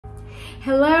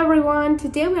Hello everyone!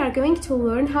 Today we are going to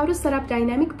learn how to set up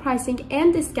dynamic pricing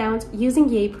and discount using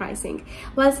Yay pricing.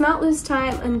 Let's not lose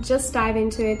time and just dive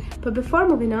into it. But before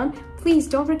moving on, please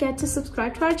don't forget to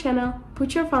subscribe to our channel,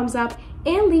 put your thumbs up,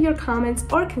 and leave your comments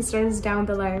or concerns down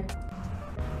below.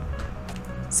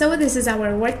 So this is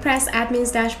our WordPress admin's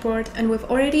dashboard, and we've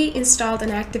already installed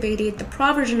and activated the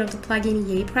Pro version of the plugin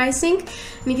Yay Pricing.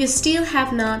 And if you still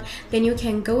have not, then you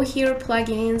can go here,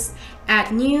 plugins,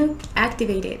 add new,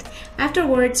 activate it.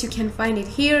 Afterwards, you can find it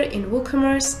here in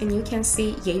WooCommerce and you can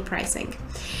see Yay Pricing.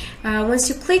 Once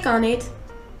you click on it,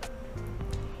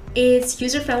 its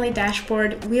user-friendly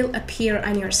dashboard will appear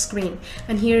on your screen.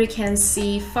 And here you can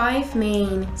see 5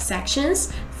 main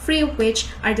sections, 3 of which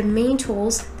are the main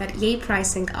tools that Yay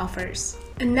Pricing offers.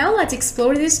 And now let's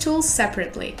explore these tools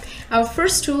separately. Our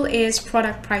first tool is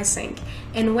product pricing.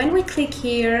 And when we click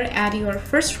here, add your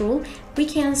first rule, we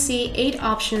can see 8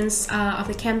 options of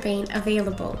the campaign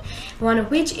available, one of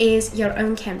which is your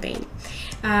own campaign,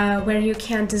 where you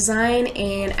can design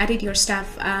and edit your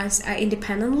stuff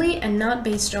independently and not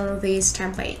based on these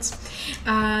templates.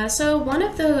 So one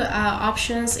of the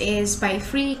options is buy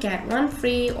free, get one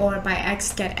free, or buy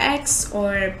X, get X,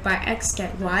 or buy X,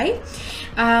 get Y.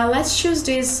 Let's choose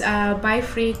this buy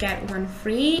free, get one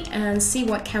free and see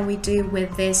what can we do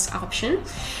with this option.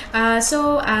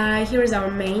 Here is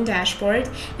our main dashboard,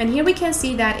 and here we can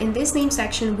see that in this name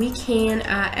section we can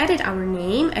edit our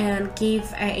name and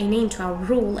give a name to our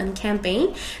rule and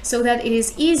campaign so that it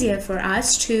is easier for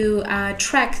us to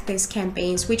track these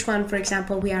campaigns, which one, for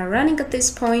example, we are running at this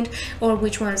point or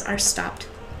which ones are stopped.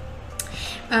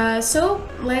 So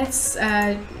let's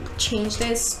change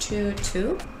this to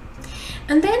 2.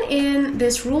 And then in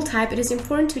this rule type, it is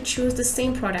important to choose the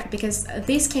same product because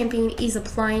this campaign is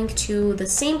applying to the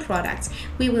same products.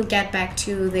 We will get back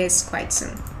to this quite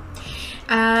soon.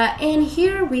 And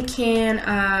here we can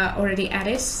already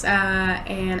edit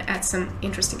and add some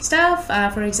interesting stuff.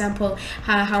 For example,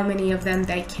 how many of them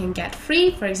they can get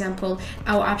free. For example,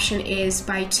 our option is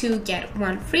buy 2, get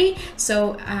 1 free.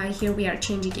 So here we are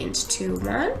changing it to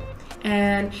 1.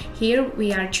 And here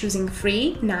we are choosing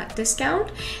free, not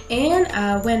discount.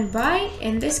 And when buy,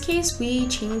 in this case, we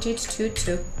change it to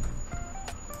 2.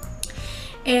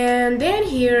 And then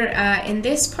here in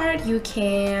this part, you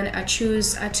can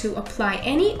choose to apply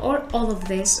any or all of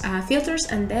these filters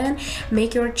and then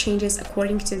make your changes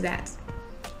according to that.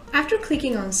 After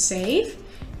clicking on save,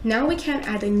 now we can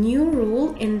add a new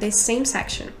rule in this same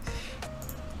section.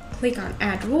 Click on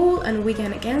add rule and we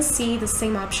can again see the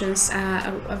same options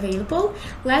available.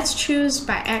 Let's choose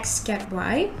buy X, get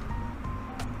Y.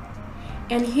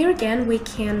 And here again we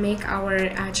can make our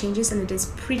changes, and it is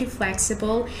pretty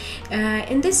flexible.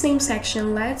 In this name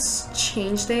section, let's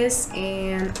change this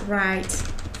and write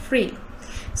free.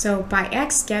 So buy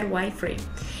X, get Y free.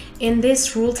 In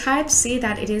this rule type, see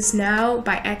that it is now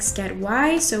buy X, get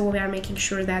Y, so we are making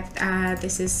sure that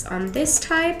this is on this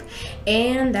type,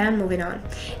 and then moving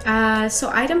on.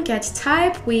 So item get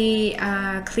type, we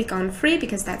click on free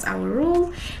because that's our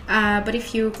rule, but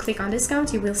if you click on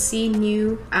discount, you will see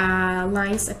new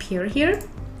lines appear here.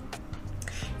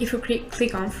 If you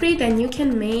click on free, then you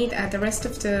can make the rest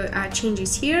of the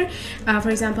changes here.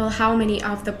 For example, how many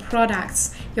of the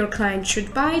products your client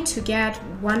should buy to get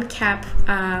 1 cap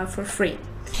for free.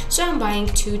 So I'm buying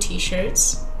 2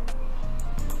 t-shirts.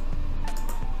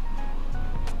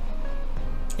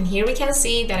 And here we can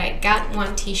see that I got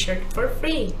 1 t-shirt for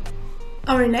free.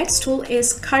 Our next tool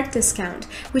is cart discount,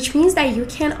 which means that you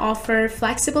can offer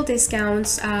flexible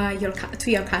discounts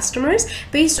to your customers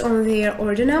based on their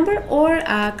order number or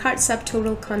cart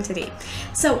subtotal quantity.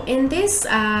 So in this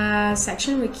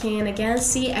section, we can again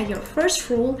see at your first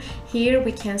rule, here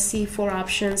we can see 4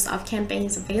 options of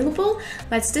campaigns available.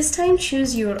 Let's this time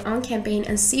choose your own campaign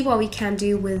and see what we can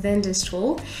do within this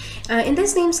tool. In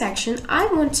this name section, I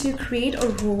want to create a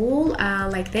rule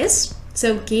like this.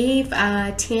 So give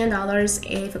 $10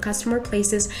 if a customer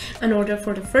places an order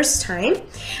for the first time.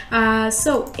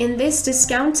 So in this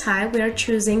discount type, we are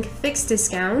choosing fixed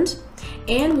discount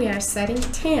and we are setting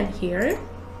 10 here.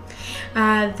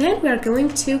 Then we are going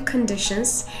to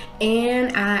conditions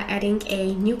and adding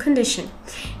a new condition.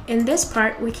 In this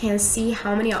part, we can see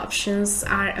how many options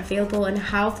are available and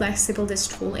how flexible this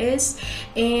tool is.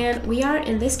 And we are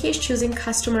in this case choosing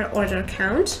customer order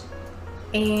count.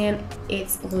 And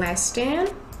it's less than,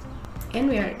 and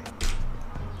we are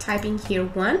typing here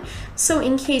 1. So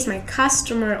in case my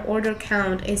customer order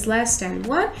count is less than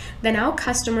 1, then our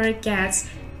customer gets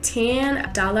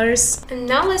 $10. And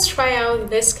now let's try out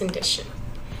this condition.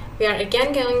 We are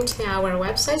again going to our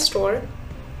website store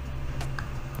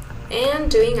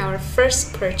and doing our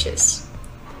first purchase.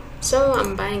 So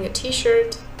I'm buying a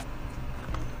t-shirt,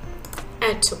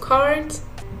 add to cart,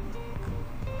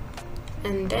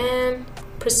 and then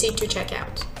proceed to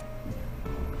checkout.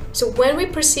 So when we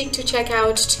proceed to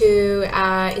checkout to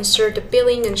insert the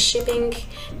billing and shipping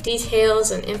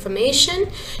details and information,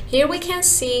 here we can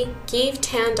see give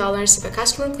 $10 if a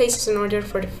customer places an order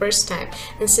for the first time.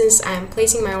 And since I am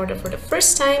placing my order for the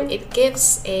first time, it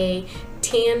gives a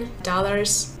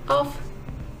 $10 off.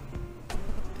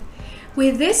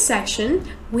 With this section,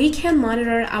 we can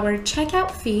monitor our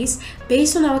checkout fees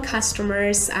based on our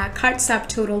customer's cart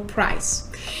subtotal price.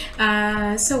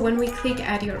 So when we click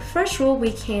at your first row,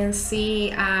 we can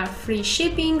see free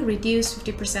shipping, reduced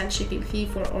 50% shipping fee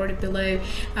for order below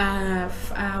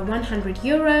 100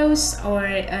 euros,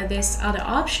 or this other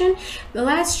option.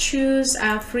 Let's choose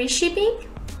free shipping.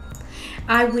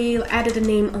 I will edit the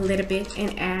name a little bit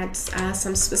and add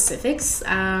some specifics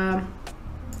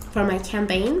for my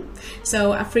campaign.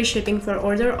 So free shipping for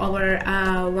order over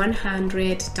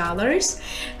 $100.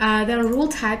 The rule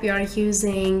type, you are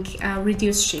using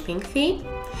reduced shipping fee.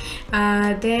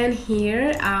 Then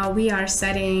here we are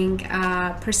setting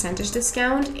percentage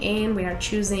discount, and we are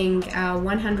choosing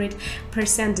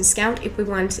 100% discount if we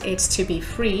want it to be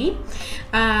free.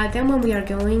 Then when we are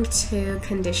going to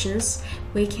conditions,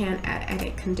 we can add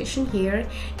edit condition here,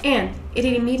 and it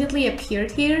immediately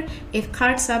appeared here. If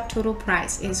cart subtotal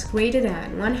price is greater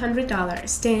than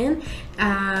 $100, then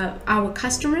our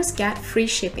customers get free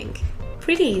shipping.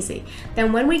 Pretty easy.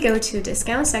 Then when we go to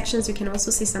discount sections, you can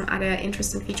also see some other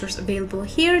interesting features available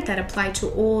here that apply to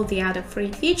all the other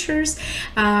free features.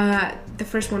 The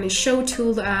first one is show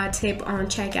tool tip on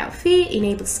checkout fee,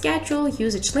 enable schedule,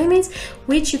 usage limits,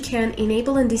 which you can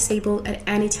enable and disable at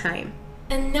any time.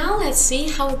 And now let's see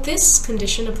how this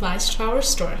condition applies to our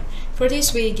store. For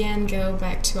this, we again go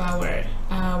back to our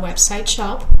website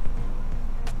shop.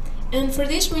 And for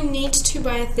this, we need to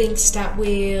buy things that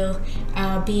will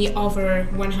be over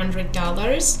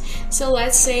 $100. So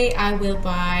let's say I will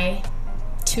buy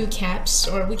 2 caps,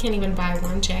 or we can even buy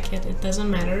 1 jacket, it doesn't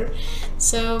matter.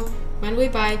 So when we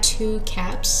buy 2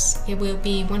 caps, it will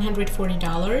be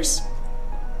 $140.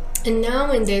 And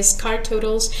now in this cart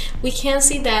totals, we can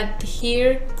see that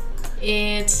here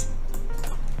it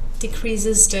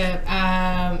decreases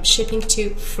the shipping to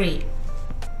free.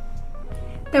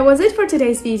 That was it for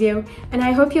today's video, and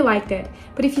I hope you liked it.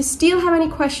 But if you still have any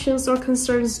questions or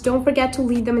concerns, don't forget to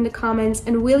leave them in the comments,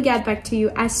 and we'll get back to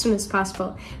you as soon as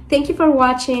possible. Thank you for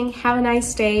watching. Have a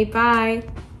nice day. Bye.